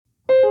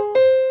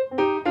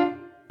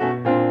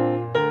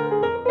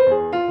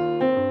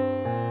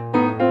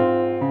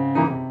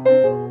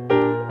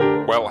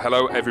Well,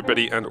 hello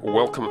everybody and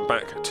welcome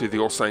back to the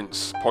All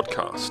Saints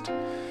podcast.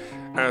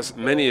 As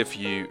many of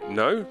you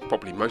know,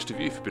 probably most of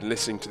you, if you've been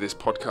listening to this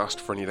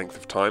podcast for any length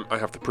of time, I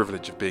have the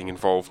privilege of being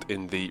involved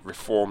in the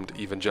Reformed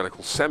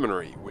Evangelical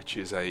Seminary, which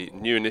is a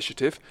new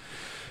initiative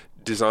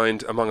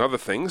designed, among other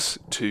things,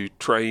 to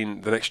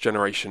train the next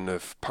generation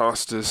of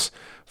pastors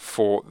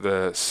for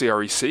the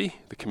CREC,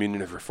 the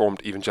Communion of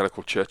Reformed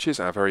Evangelical Churches,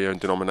 our very own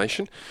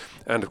denomination,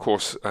 and of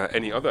course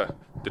any other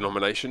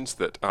denominations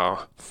that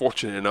are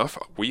fortunate enough,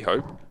 we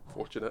hope,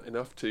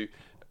 to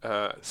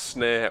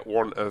snare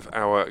one of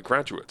our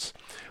graduates.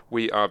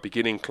 We are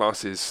beginning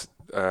classes,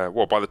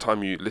 by the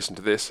time you listen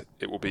to this,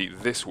 it will be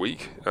this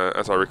week.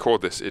 As I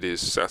record this, it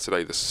is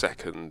Saturday the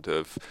 2nd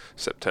of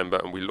September,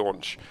 and we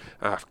launch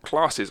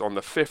classes on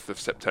the 5th of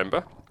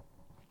September.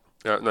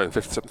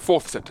 4th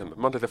of September,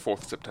 Monday the 4th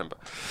of September.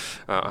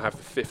 I have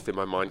the 5th in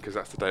my mind because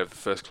that's the day of the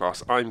first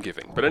class I'm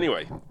giving. But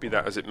anyway, be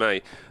that as it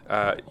may,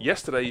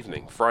 yesterday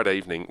evening, Friday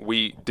evening,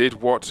 we did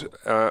what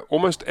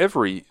almost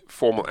every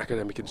formal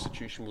academic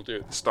institution will do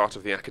at the start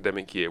of the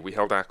academic year. We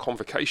held our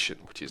convocation,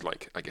 which is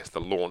like, I guess,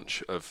 the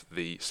launch of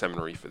the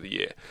seminary for the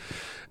year.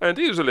 And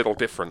it was a little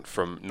different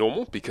from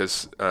normal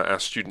because our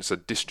students are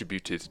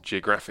distributed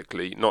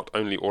geographically, not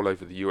only all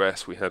over the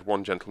US. We had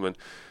one gentleman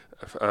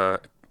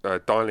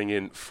dialing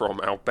in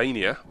from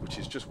Albania, which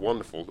is just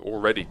wonderful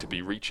already to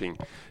be reaching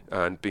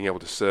and being able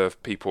to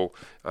serve people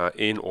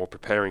in or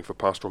preparing for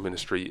pastoral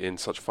ministry in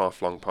such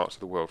far-flung parts of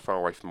the world, far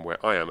away from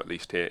where I am, at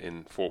least here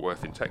in Fort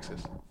Worth in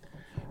Texas.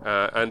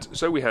 And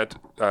so we had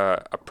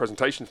a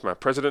presentation from our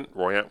president,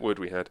 Roy Atwood.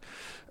 We had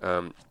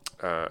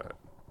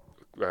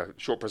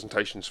short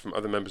presentations from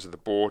other members of the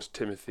board,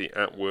 Timothy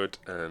Atwood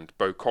and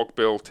Bo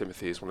Cogbill.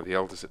 Timothy is one of the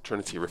elders at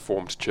Trinity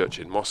Reformed Church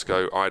in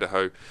Moscow,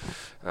 Idaho.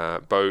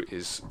 Bo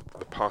is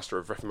the pastor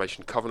of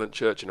Reformation Covenant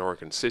Church in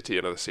Oregon City,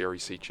 another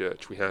CREC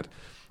church. We had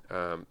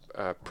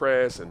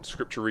prayers and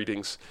scripture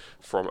readings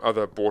from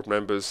other board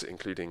members,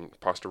 including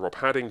Pastor Rob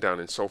Hadding down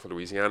in Sulphur,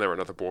 Louisiana,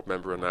 another board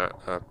member, and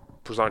our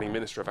presiding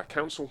minister of our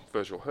council,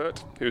 Virgil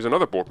Hurt, who is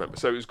another board member.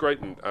 So it was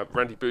great, and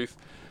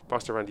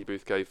Pastor Randy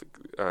Booth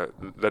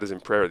led us in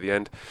prayer at the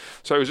end.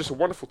 So it was just a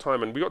wonderful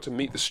time, and we got to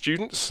meet the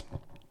students.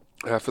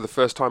 For the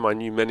first time, I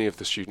knew many of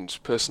the students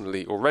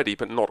personally already,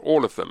 but not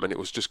all of them, and it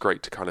was just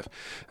great to kind of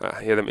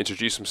hear them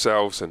introduce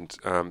themselves, and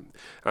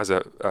as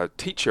a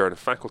teacher and a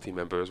faculty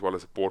member, as well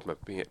as a board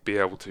member, be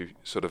able to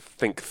sort of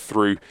think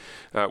through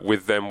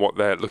with them what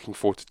they're looking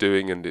forward to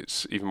doing, and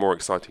it's even more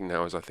exciting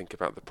now as I think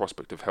about the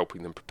prospect of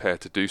helping them prepare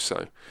to do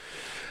so.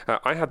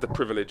 I had the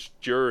privilege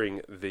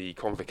during the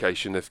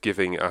convocation of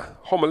giving a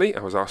homily.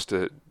 I was asked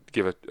to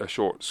give a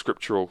short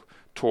scriptural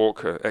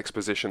talk,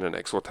 exposition and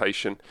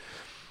exhortation,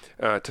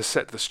 to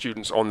set the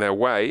students on their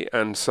way,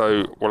 and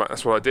so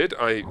that's what I did.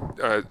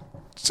 I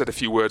said a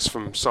few words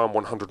from Psalm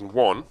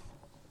 101,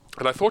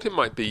 and I thought it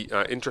might be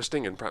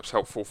interesting and perhaps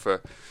helpful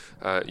for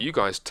you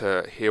guys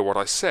to hear what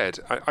I said.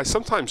 I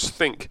sometimes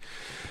think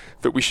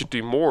that we should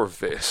do more of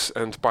this,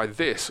 and by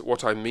this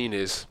what I mean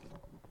is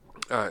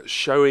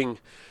showing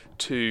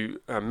to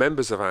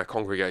members of our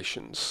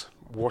congregations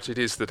what it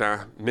is that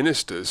our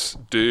ministers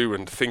do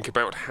and think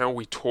about, how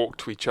we talk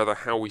to each other,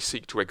 how we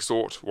seek to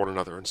exhort one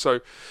another. And so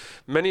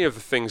many of the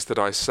things that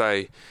I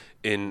say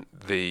in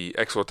the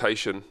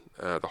exhortation,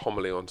 the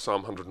homily on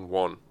Psalm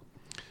 101,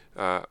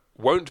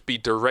 won't be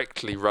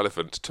directly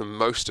relevant to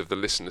most of the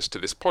listeners to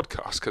this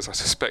podcast, because I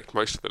suspect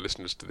most of the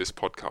listeners to this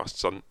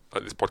podcast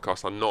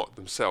are not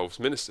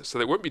themselves ministers. So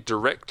they won't be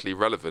directly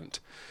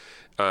relevant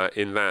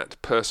in that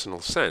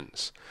personal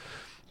sense.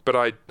 But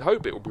I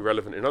hope it will be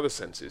relevant in other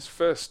senses.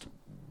 First,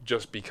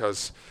 just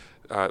because,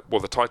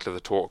 the title of the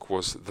talk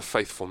was The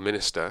Faithful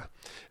Minister,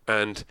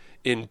 and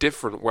in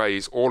different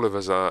ways, all of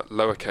us are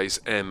lowercase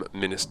m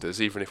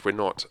ministers, even if we're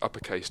not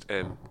uppercase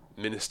m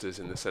ministers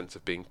in the sense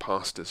of being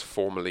pastors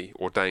formally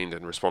ordained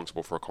and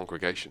responsible for a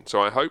congregation.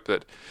 So I hope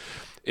that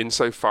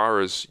insofar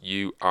as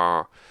you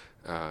are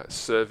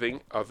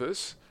serving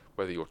others,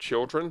 whether your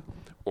children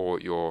or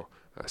your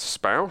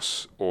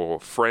spouse or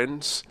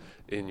friends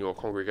in your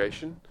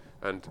congregation,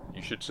 and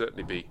you should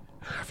certainly be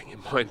having in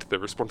mind the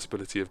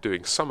responsibility of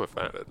doing some of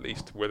that, at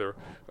least, whether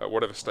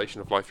whatever station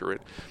of life you're in.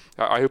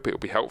 I hope it will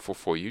be helpful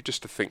for you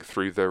just to think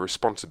through the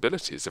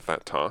responsibilities of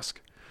that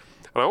task.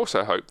 And I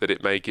also hope that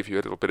it may give you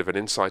a little bit of an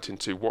insight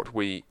into what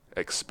we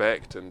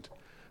expect, and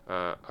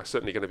I'm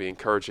certainly going to be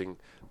encouraging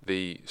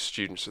the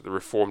students at the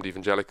Reformed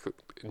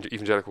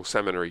Evangelical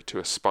Seminary to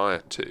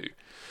aspire to.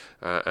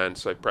 And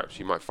so perhaps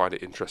you might find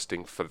it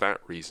interesting for that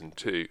reason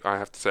too. I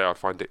have to say I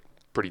find it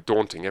pretty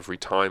daunting every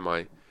time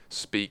I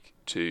speak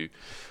to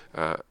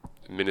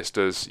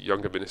ministers,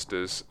 younger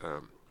ministers,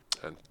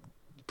 and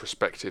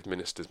prospective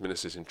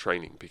ministers in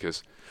training,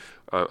 because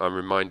I'm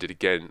reminded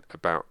again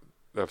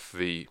of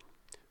the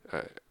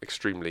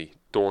extremely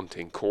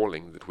daunting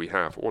calling that we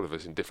have. All of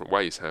us in different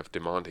ways have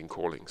demanding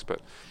callings,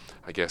 but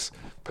I guess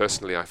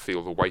personally I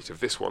feel the weight of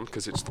this one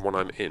because it's the one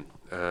I'm in,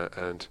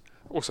 and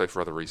also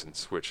for other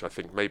reasons, which I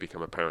think may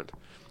become apparent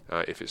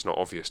if it's not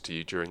obvious to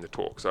you during the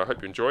talk. So I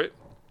hope you enjoy it.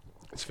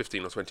 It's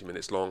 15 or 20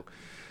 minutes long.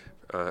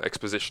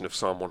 exposition of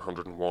Psalm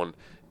 101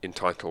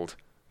 entitled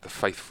The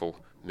Faithful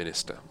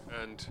Minister.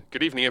 And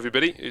good evening,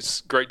 everybody.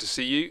 It's great to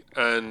see you.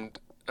 And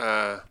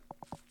I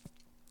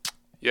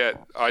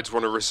just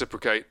want to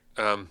reciprocate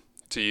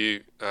to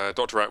you,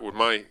 Dr. Atwood,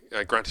 my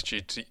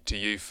gratitude to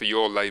you for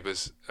your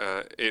labours.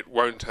 It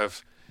won't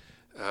have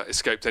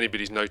escaped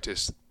anybody's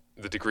notice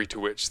the degree to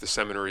which the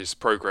seminary's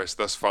progress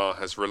thus far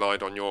has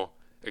relied on your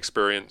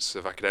experience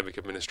of academic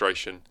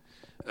administration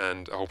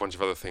and a whole bunch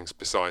of other things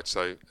besides.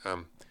 So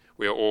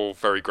we are all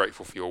very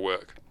grateful for your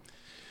work.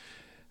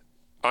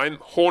 I'm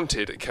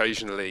haunted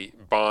occasionally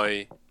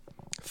by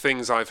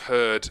things I've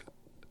heard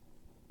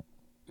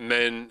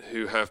men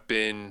who have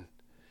been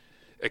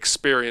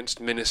experienced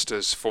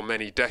ministers for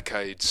many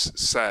decades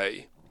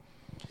say.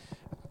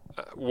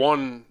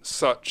 One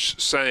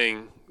such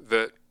saying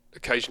that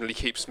occasionally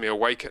keeps me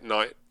awake at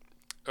night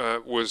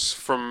was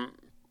from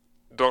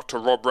Dr.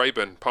 Rob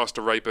Rayburn,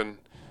 Pastor Rayburn,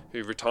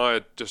 who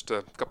retired just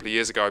a couple of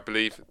years ago, I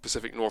believe,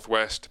 Pacific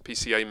Northwest,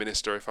 PCA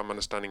minister, if I'm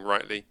understanding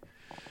rightly.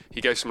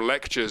 He gave some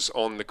lectures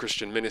on the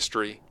Christian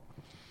ministry,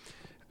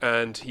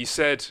 and he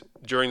said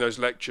during those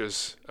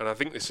lectures, and I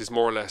think this is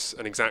more or less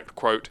an exact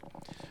quote,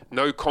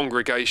 "No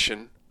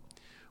congregation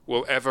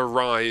will ever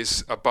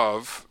rise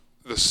above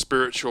the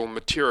spiritual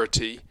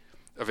maturity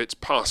of its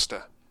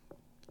pastor."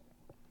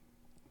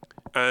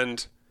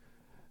 And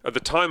at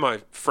the time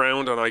I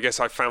frowned, and I guess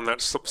I found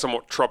that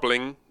somewhat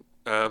troubling.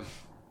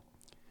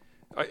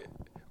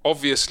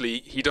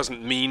 Obviously, he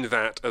doesn't mean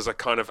that as a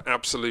kind of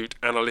absolute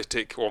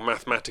analytic or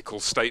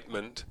mathematical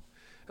statement.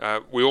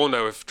 We all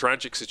know of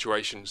tragic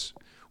situations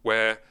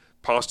where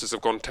pastors have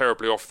gone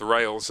terribly off the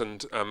rails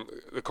and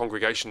the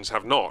congregations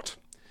have not.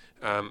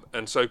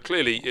 And so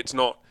clearly it's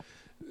not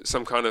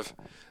some kind of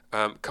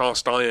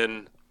cast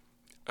iron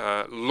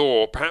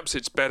law. Perhaps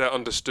it's better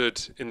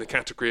understood in the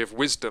category of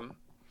wisdom.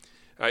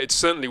 It's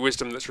certainly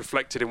wisdom that's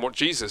reflected in what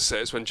Jesus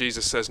says when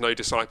Jesus says no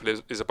disciple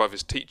is above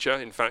his teacher.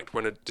 In fact,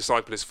 when a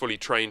disciple is fully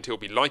trained, he'll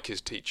be like his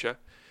teacher.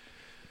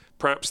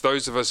 Perhaps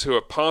those of us who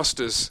are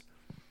pastors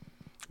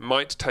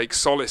might take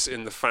solace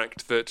in the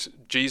fact that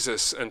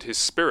Jesus and his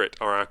Spirit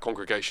are our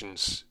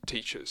congregation's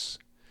teachers.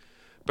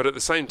 But at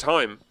the same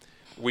time,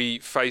 we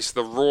face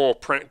the raw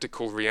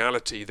practical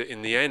reality that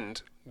in the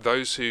end,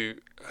 those who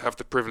have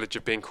the privilege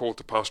of being called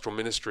to pastoral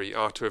ministry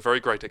are to a very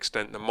great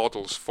extent the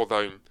models for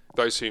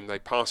those whom they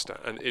pastor,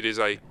 and it is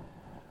a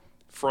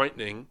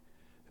frightening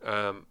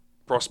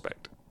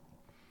prospect.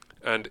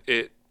 And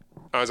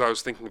as I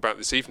was thinking about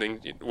this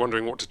evening,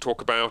 wondering what to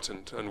talk about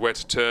and where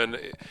to turn,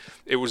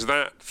 it was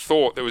that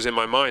thought that was in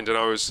my mind, and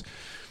I was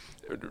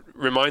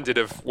reminded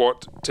of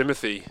what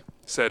Timothy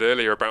said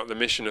earlier about the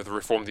mission of the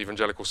Reformed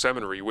Evangelical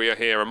Seminary. We are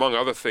here, among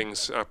other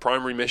things, our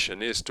primary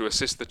mission is to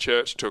assist the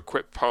church, to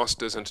equip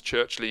pastors and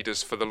church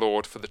leaders for the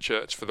Lord, for the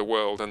church, for the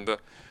world. And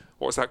what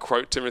was that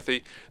quote,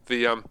 Timothy?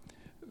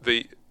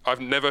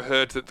 I've never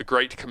heard that the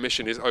Great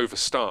Commission is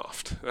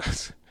overstaffed.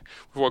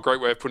 What a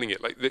great way of putting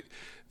it. Like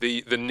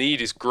the need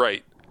is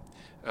great.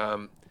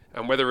 And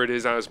whether it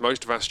is, as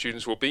most of our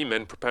students will be,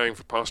 men preparing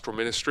for pastoral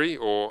ministry,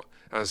 or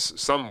as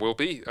some will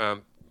be,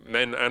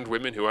 men and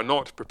women who are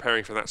not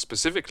preparing for that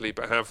specifically,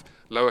 but have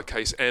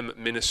lowercase m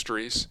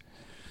ministries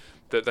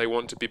that they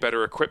want to be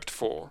better equipped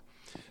for,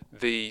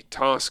 the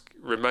task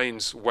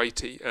remains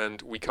weighty,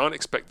 and we can't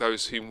expect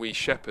those whom we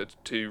shepherd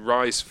to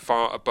rise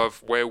far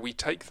above where we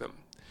take them.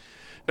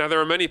 Now, there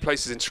are many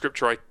places in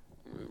Scripture I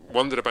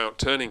wondered about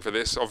turning for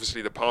this.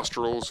 Obviously, the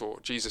pastorals,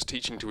 or Jesus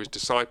teaching to his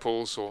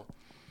disciples, or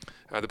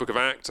the book of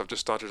Acts. I've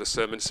just started a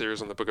sermon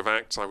series on the book of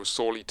Acts. I was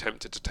sorely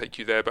tempted to take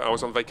you there, but I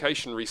was on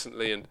vacation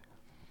recently, and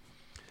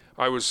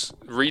I was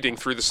reading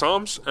through the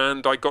Psalms,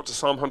 and I got to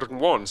Psalm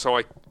 101, so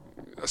I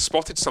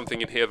spotted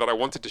something in here that I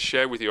wanted to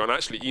share with you, and I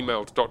actually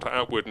emailed Dr.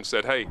 Atwood and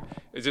said, hey,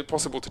 is it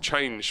possible to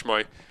change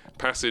my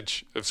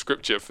passage of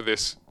Scripture for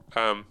this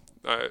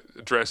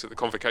address at the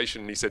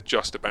convocation? And he said,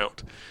 just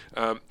about.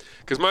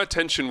 Because my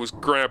attention was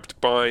grabbed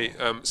by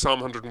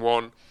Psalm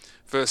 101,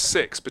 verse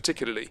 6,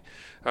 particularly,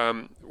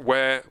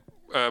 where,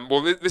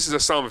 this is a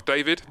Psalm of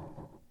David,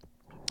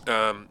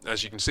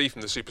 as you can see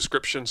from the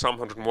superscription, Psalm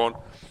 101.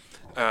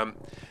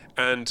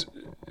 And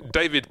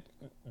David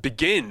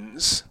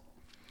begins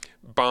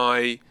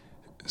by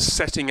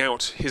setting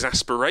out his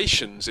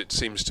aspirations, it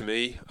seems to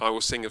me. I will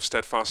sing of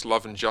steadfast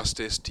love and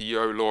justice. To you,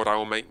 O Lord, I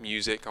will make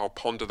music. I'll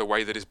ponder the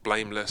way that is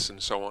blameless,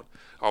 and so on.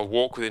 I'll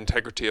walk with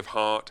integrity of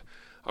heart.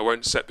 I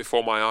won't set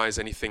before my eyes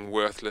anything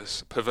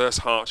worthless. A perverse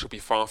heart shall be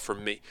far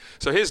from me.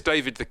 So here's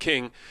David the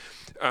king,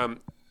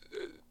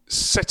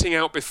 setting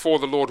out before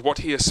the Lord what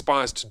he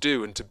aspires to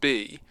do and to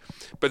be.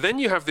 But then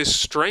you have this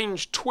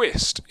strange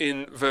twist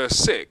in verse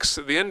 6,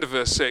 at the end of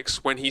verse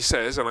 6, when he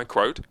says, and I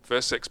quote,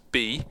 verse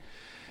 6b,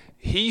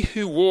 he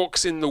who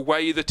walks in the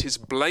way that is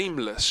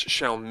blameless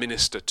shall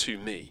minister to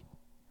me.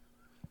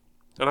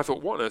 And I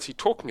thought, what on earth is he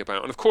talking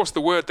about? And of course,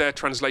 the word there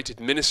translated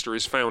minister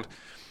is found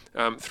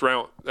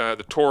throughout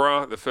the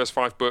Torah, the first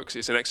 5 books.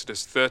 It's in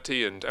Exodus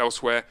 30 and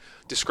elsewhere,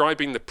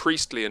 describing the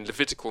priestly and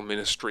Levitical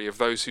ministry of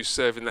those who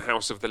serve in the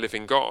house of the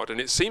living God.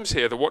 And it seems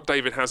here that what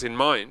David has in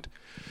mind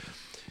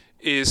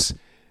is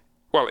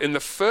Well, in the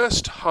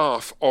first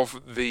half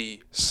of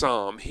the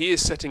psalm, he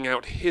is setting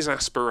out his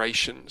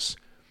aspirations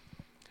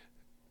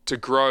to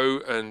grow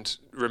and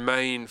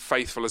remain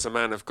faithful as a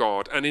man of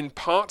God. And in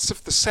parts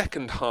of the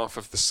second half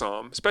of the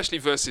psalm, especially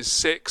verses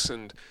 6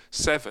 and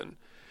 7,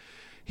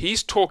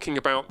 he's talking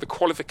about the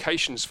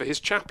qualifications for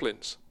his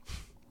chaplains,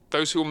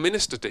 those who will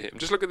minister to him.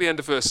 Just look at the end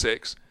of verse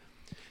 6.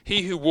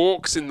 He who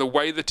walks in the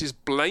way that is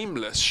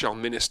blameless shall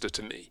minister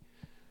to me.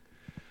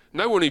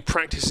 No one who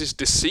practices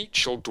deceit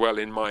shall dwell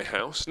in my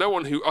house. No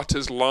one who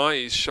utters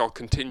lies shall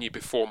continue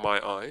before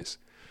my eyes.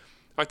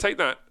 I take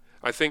that,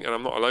 I think, and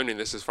I'm not alone in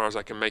this as far as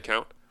I can make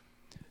out,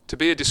 to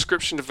be a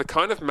description of the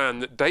kind of man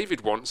that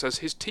David wants as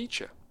his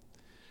teacher.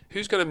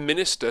 Who's going to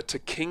minister to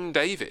King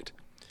David?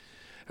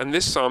 And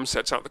this psalm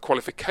sets out the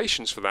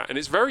qualifications for that. And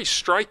it's very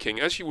striking,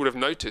 as you would have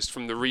noticed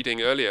from the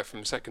reading earlier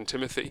from 2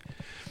 Timothy,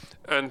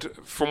 and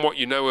from what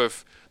you know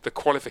of the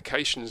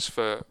qualifications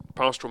for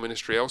pastoral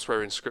ministry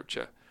elsewhere in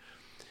Scripture.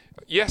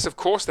 Yes, of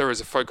course, there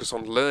is a focus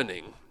on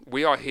learning.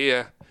 We are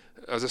here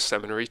as a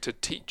seminary to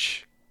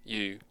teach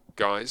you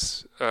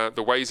guys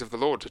the ways of the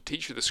Lord, to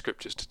teach you the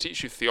Scriptures, to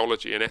teach you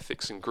theology and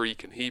ethics and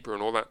Greek and Hebrew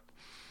and all that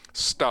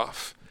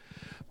stuff.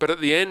 But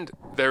at the end,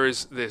 there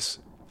is this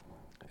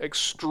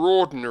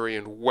extraordinary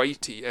and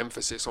weighty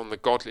emphasis on the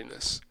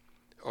godliness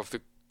of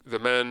the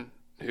man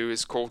who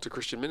is called to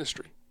Christian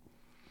ministry.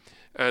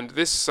 And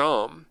this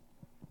psalm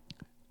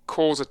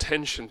calls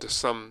attention to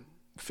some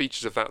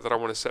features of that I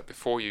want to set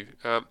before you.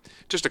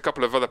 Just a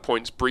couple of other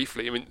points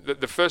briefly. I mean,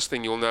 the first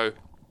thing you'll know,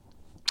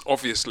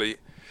 obviously,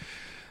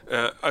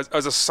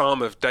 as a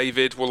psalm of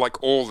David, well,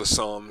 like all the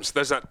psalms,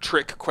 there's that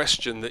trick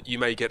question that you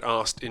may get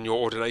asked in your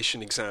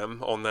ordination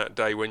exam on that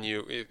day when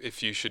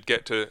if you should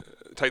get to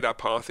take that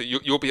path.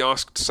 You'll be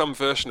asked some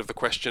version of the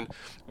question,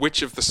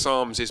 which of the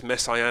psalms is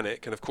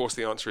messianic? And of course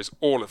the answer is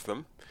all of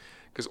them,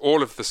 because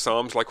all of the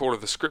psalms, like all of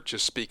the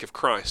scriptures, speak of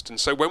Christ. And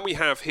so when we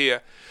have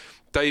here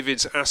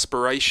David's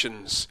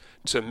aspirations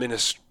to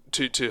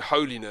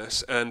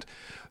holiness and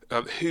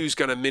who's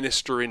going to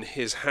minister in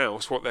his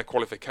house, what their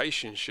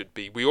qualifications should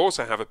be, we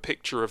also have a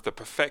picture of the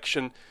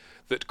perfection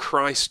that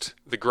Christ,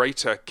 the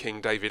greater King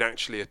David,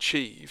 actually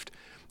achieved,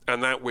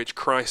 and that which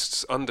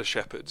Christ's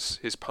under-shepherds,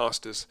 his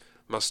pastors,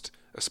 must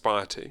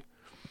aspire to.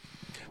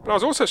 But I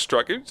was also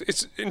struck,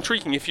 it's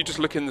intriguing if you just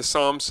look in the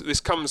Psalms, this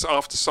comes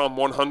after Psalm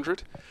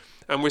 100,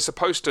 and we're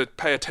supposed to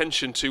pay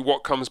attention to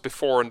what comes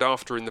before and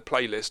after in the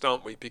playlist,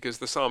 aren't we? Because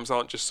the Psalms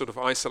aren't just sort of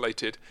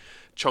isolated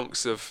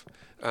chunks of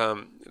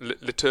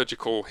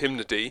liturgical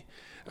hymnody.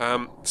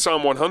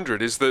 Psalm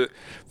 100 is the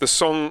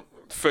song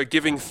for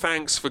giving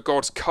thanks for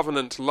God's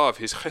covenant love,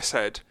 his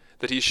chesed,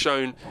 that he's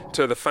shown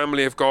to the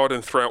family of God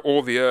and throughout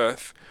all the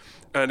earth.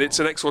 And it's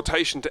an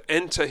exhortation to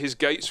enter his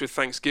gates with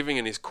thanksgiving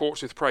and his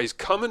courts with praise.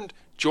 Come and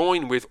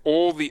join with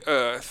all the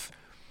earth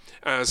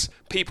as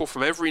people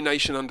from every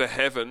nation under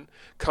heaven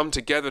come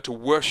together to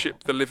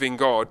worship the living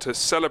God, to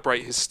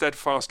celebrate his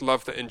steadfast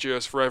love that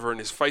endures forever and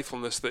his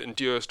faithfulness that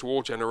endures to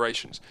all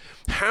generations.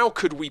 How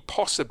could we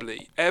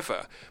possibly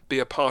ever be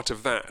a part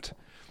of that?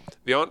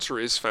 The answer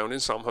is found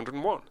in Psalm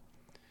 101.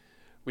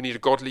 We need a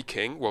godly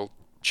king. Well,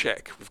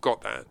 check, we've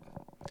got that.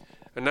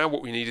 And now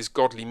what we need is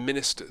godly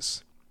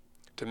ministers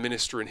to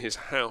minister in his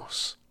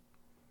house.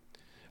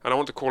 And I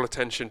want to call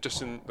attention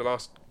just in the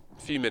last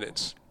few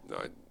minutes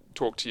I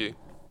talk to you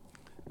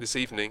this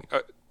evening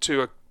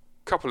to a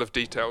couple of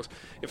details.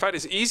 In fact,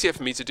 it's easier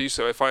for me to do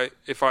so if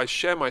I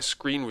share my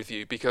screen with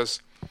you,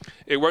 because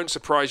it won't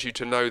surprise you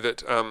to know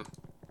that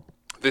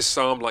this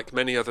psalm, like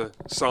many other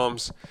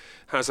psalms,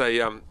 has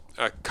a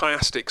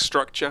chiastic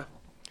structure.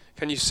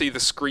 Can you see the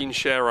screen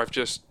share I've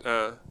just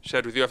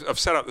shared with you? I've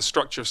set out the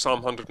structure of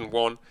Psalm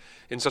 101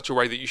 in such a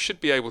way that you should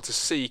be able to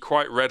see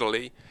quite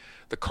readily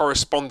the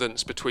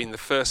correspondence between the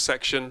first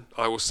section,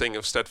 I will sing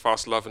of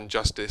steadfast love and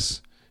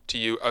justice to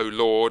you, O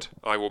Lord,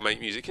 I will make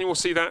music. Can you all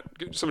see that?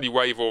 Somebody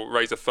wave or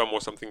raise a thumb or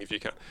something if you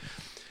can.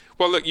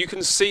 Well, look, you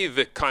can see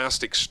the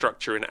chiastic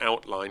structure in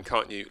outline,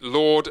 can't you?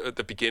 Lord at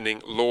the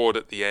beginning, Lord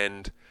at the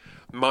end.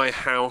 My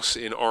house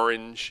in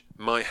orange,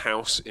 my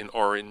house in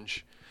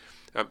orange.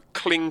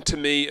 Cling to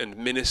me and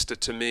minister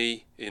to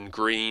me in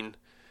green.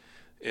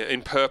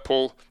 In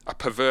purple, a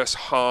perverse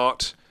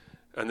heart,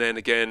 and then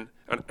again,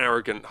 an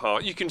arrogant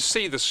heart. You can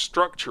see the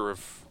structure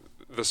of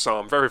the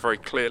psalm very, very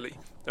clearly.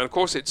 And of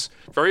course, it's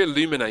very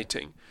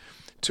illuminating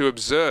to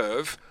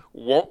observe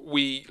what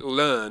we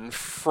learn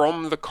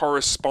from the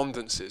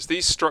correspondences.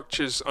 These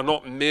structures are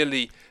not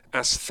merely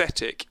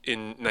aesthetic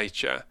in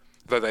nature,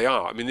 though they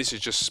are. I mean, this is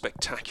just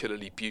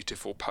spectacularly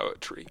beautiful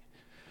poetry.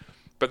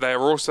 But they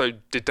are also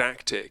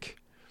didactic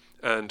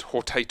and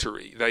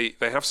hortatory. They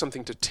have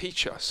something to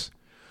teach us.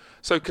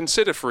 So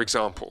consider, for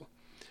example,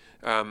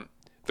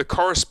 the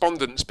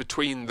correspondence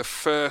between the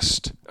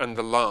first and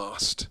the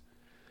last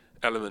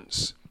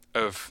elements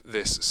of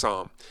this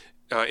psalm.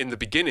 In the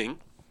beginning,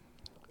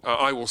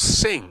 I will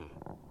sing,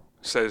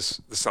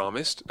 says the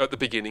psalmist, at the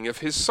beginning of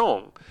his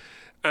song.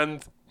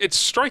 And it's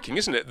striking,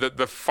 isn't it, that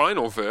the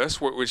final verse,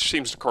 which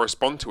seems to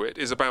correspond to it,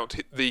 is about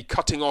the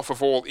cutting off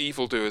of all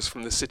evildoers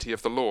from the city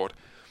of the Lord.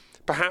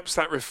 Perhaps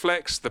that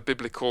reflects the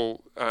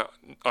biblical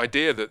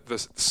idea that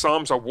the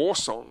Psalms are war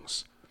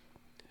songs.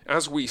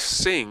 As we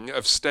sing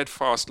of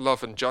steadfast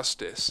love and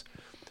justice,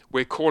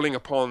 we're calling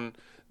upon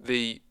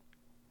the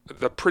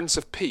Prince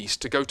of Peace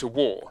to go to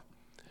war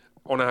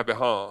on our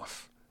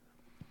behalf,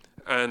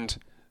 and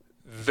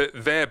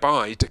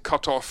thereby to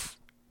cut off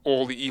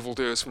all the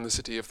evildoers from the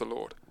city of the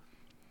Lord.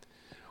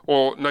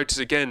 Or notice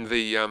again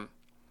the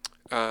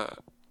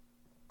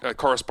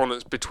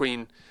correspondence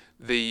between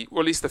at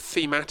least the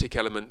thematic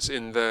elements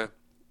in the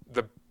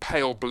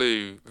pale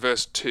blue,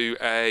 verse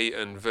 2a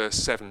and verse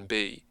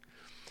 7b.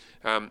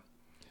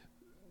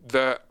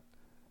 The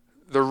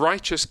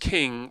righteous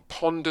king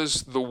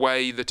ponders the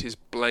way that is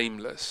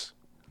blameless.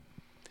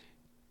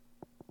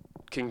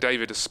 King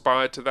David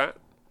aspired to that.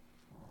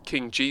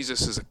 King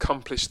Jesus has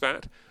accomplished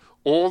that.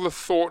 All the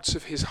thoughts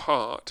of his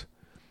heart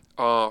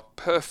are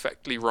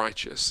perfectly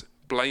righteous,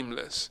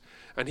 blameless,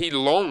 and he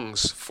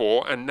longs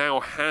for and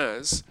now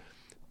has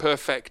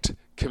perfect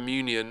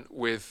communion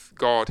with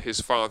God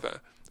his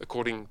Father,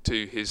 according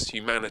to his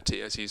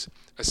humanity as he's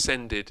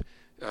ascended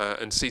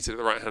and seated at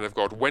the right hand of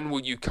God. When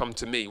will you come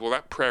to me? Well,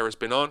 that prayer has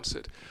been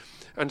answered.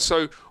 And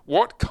so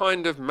what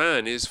kind of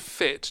man is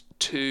fit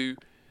to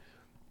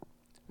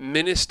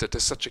minister to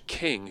such a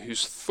king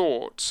whose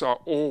thoughts are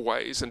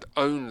always and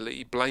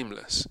only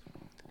blameless?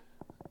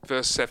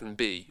 Verse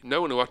 7b,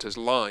 no one who utters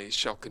lies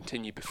shall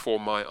continue before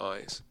my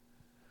eyes.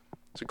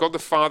 So God the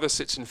Father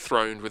sits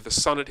enthroned with the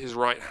Son at his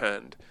right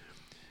hand.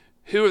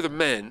 Who are the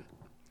men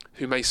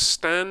who may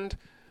stand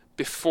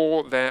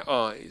before their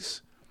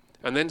eyes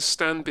and then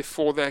stand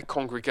before their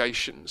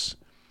congregations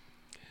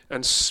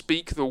and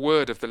speak the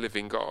word of the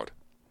living God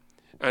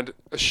and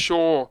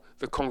assure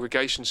the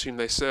congregations whom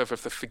they serve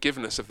of the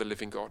forgiveness of the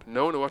living God?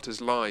 No one who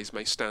utters lies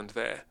may stand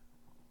there.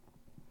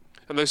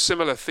 And those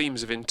similar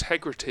themes of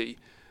integrity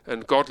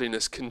and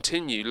godliness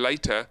continue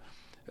later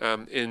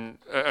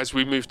as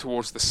we move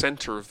towards the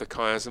center of the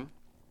chiasm.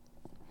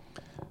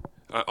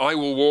 I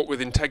will walk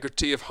with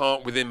integrity of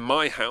heart within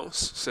my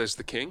house, says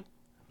the king,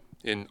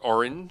 in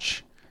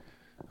orange.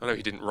 I know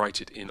he didn't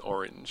write it in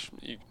orange.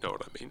 You know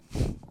what I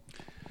mean.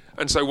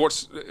 And so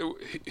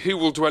who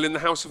will dwell in the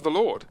house of the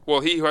Lord?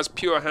 Well, he who has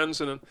pure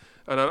hands and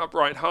an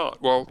upright heart.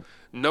 Well,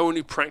 no one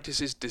who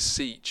practices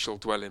deceit shall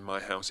dwell in my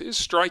house. It is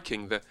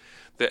striking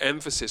the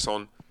emphasis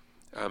on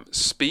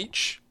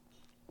speech,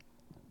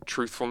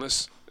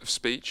 truthfulness of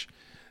speech,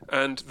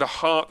 and the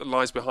heart that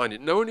lies behind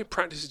it. No one who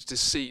practices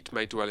deceit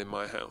may dwell in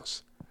my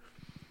house.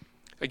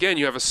 Again,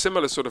 you have a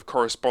similar sort of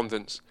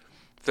correspondence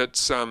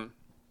that's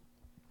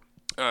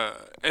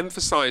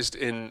emphasized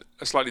in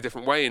a slightly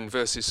different way in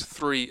verses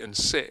 3 and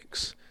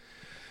 6.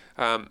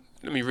 Let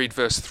me read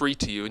verse 3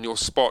 to you, and you'll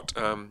spot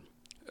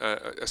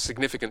a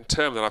significant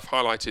term that I've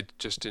highlighted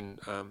just in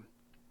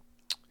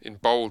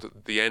bold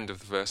at the end of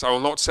the verse. I will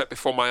not set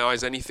before my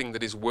eyes anything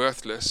that is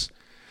worthless.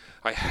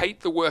 I hate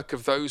the work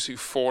of those who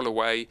fall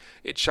away.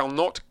 It shall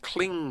not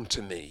cling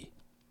to me.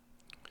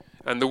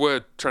 And the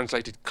word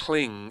translated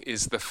cling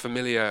is the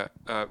familiar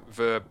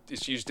verb.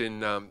 It's used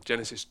in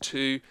Genesis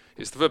 2.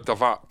 It's the verb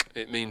davak.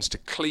 It means to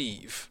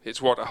cleave.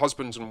 It's what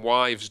husbands and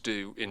wives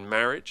do in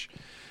marriage.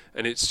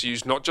 And it's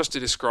used not just to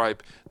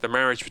describe the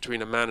marriage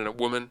between a man and a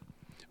woman,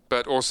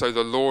 but also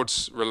the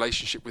Lord's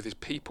relationship with his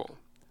people.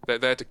 They're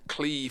there to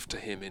cleave to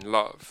him in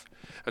love.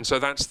 And so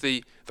that's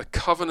the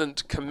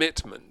covenant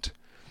commitment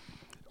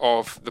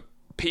of the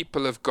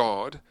people of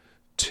God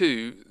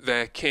to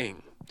their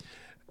king.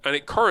 And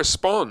it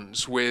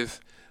corresponds with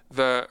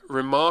the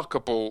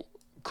remarkable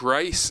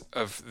grace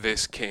of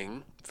this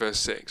king, verse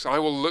 6. I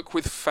will look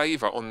with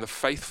favor on the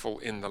faithful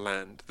in the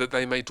land, that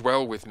they may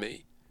dwell with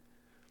me.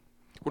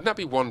 Wouldn't that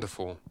be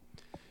wonderful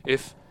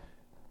if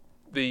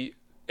the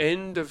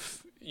end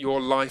of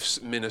your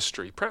life's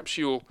ministry, perhaps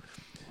you'll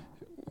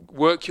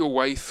work your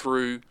way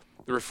through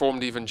the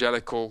Reformed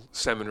Evangelical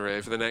Seminary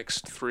over the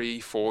next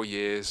 3-4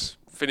 years,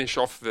 finish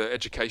off the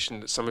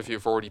education that some of you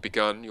have already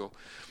begun, you'll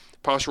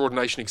pass your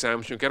ordination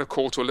exams, you'll get a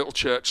call to a little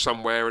church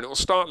somewhere, and it'll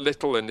start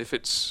little, and if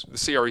it's the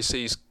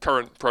CREC's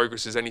current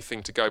progress is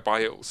anything to go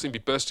by, it'll soon be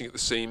bursting at the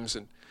seams,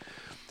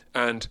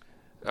 and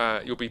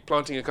you'll be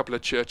planting a couple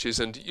of churches,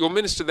 and you'll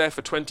minister there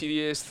for 20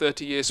 years,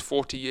 30 years,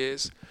 40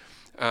 years.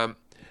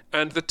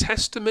 And the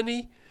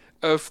testimony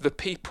of the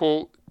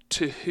people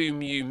to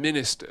whom you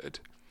ministered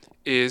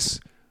is,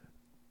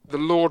 the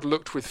Lord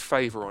looked with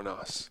favor on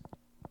us.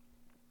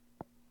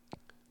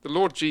 The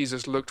Lord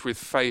Jesus looked with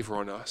favor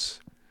on us.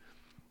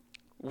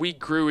 We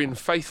grew in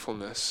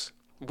faithfulness.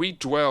 We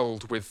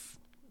dwelled with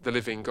the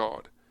living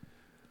God.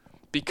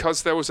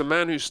 Because there was a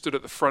man who stood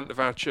at the front of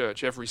our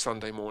church every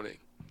Sunday morning,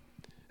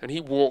 and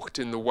he walked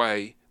in the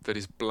way that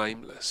is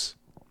blameless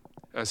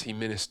as he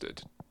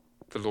ministered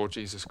the Lord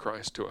Jesus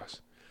Christ to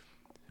us.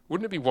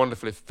 Wouldn't it be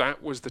wonderful if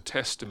that was the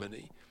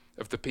testimony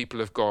of the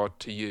people of God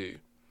to you,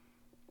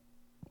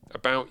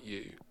 about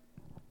you,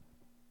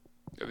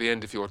 at the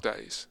end of your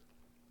days?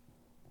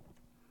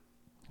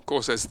 Of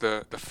course, there's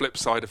the flip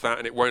side of that,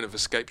 and it won't have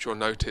escaped your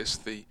notice,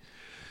 the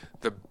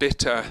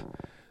bitter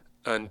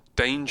and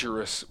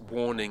dangerous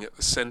warning at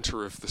the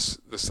center of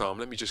the psalm.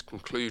 Let me just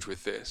conclude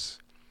with this.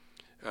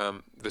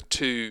 The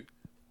two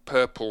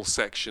purple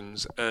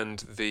sections and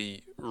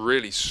the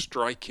really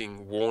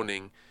striking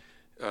warning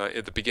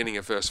at the beginning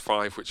of verse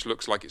 5, which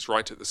looks like it's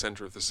right at the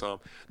center of the psalm.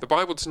 The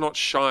Bible does not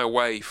shy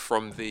away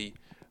from the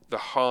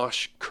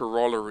harsh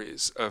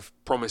corollaries of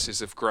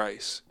promises of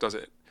grace, does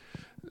it?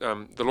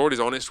 The Lord is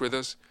honest with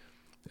us.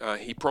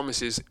 He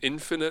promises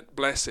infinite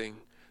blessing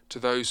to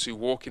those who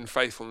walk in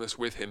faithfulness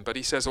with him. But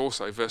he says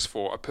also, verse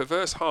 4, a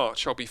perverse heart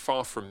shall be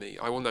far from me.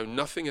 I will know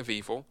nothing of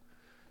evil.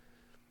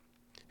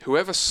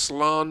 Whoever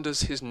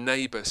slanders his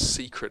neighbor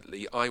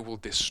secretly, I will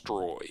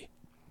destroy.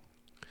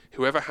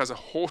 Whoever has a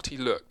haughty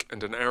look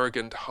and an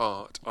arrogant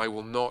heart, I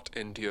will not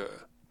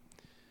endure.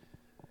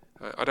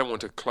 I don't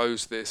want to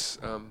close this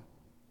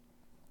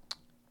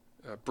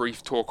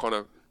brief talk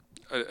on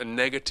a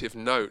negative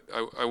note.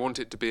 I want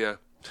it to be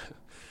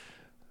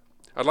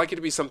I'd like it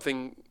to be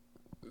something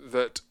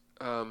that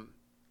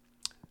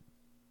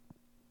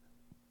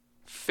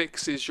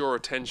fixes your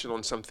attention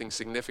on something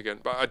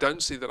significant, but I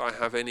don't see that I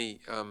have any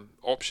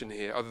option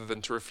here other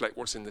than to reflect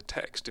what's in the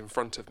text in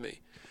front of me.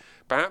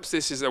 Perhaps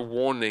this is a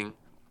warning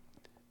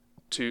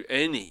to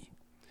any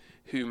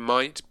who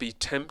might be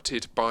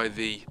tempted by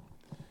the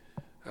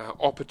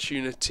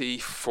opportunity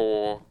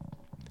for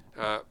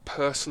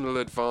personal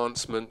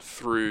advancement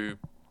through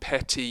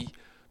petty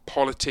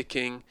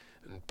politicking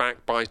and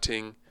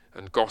backbiting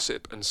and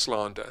gossip and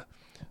slander.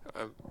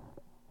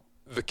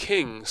 The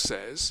king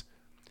says,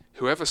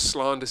 whoever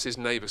slanders his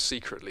neighbor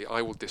secretly,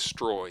 I will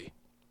destroy.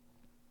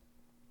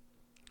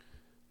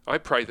 I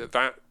pray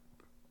that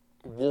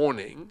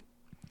warning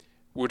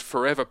would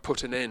forever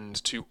put an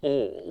end to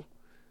all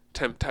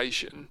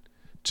temptation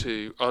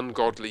to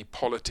ungodly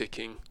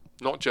politicking,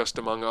 not just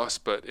among us,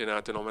 but in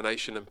our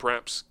denomination, and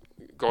perhaps,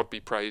 God be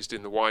praised,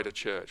 in the wider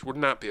church.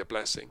 Wouldn't that be a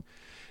blessing?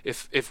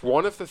 If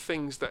one of the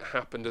things that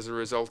happened as a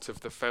result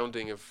of the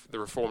founding of the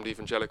Reformed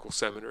Evangelical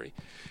Seminary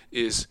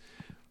is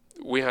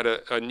we had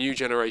a new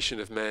generation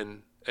of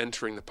men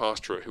entering the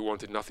pastorate who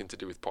wanted nothing to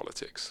do with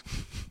politics,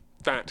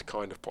 that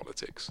kind of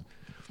politics,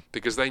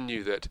 because they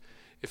knew that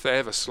if they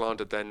ever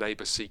slandered their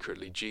neighbor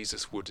secretly,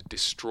 Jesus would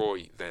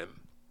destroy them.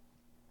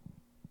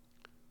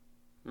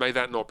 May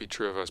that not be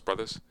true of us,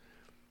 brothers.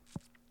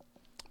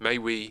 May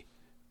we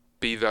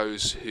be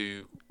those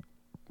who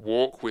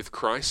walk with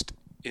Christ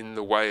in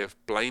the way of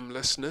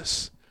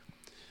blamelessness,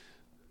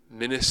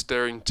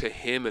 ministering to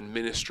him and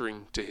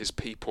ministering to his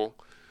people,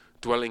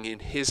 dwelling in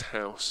his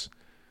house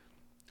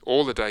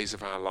all the days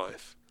of our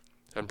life,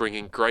 and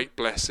bringing great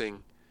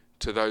blessing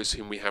to those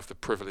whom we have the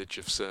privilege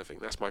of serving.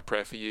 That's my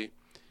prayer for you.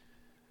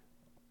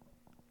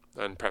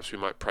 And perhaps we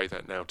might pray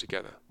that now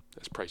together.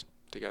 Let's pray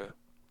together.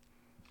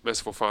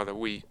 Merciful Father,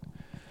 we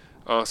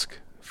ask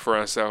for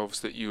ourselves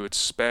that you would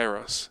spare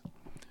us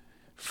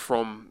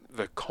from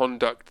the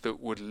conduct that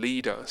would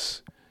lead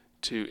us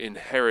to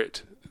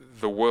inherit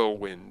the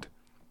whirlwind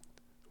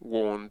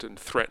warned and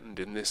threatened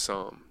in this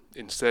psalm.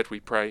 Instead, we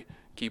pray,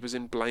 keep us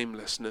in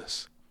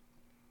blamelessness,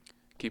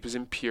 keep us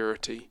in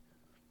purity,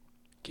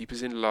 keep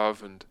us in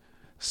love and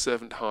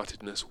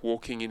servant-heartedness,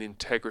 walking in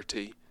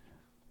integrity,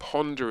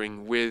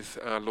 pondering with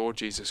our Lord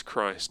Jesus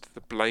Christ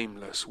the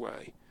blameless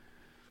way,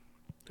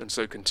 and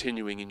so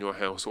continuing in your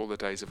house all the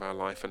days of our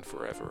life and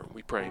forever. And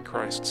we pray in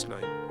Christ's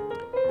name.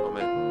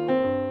 Amen.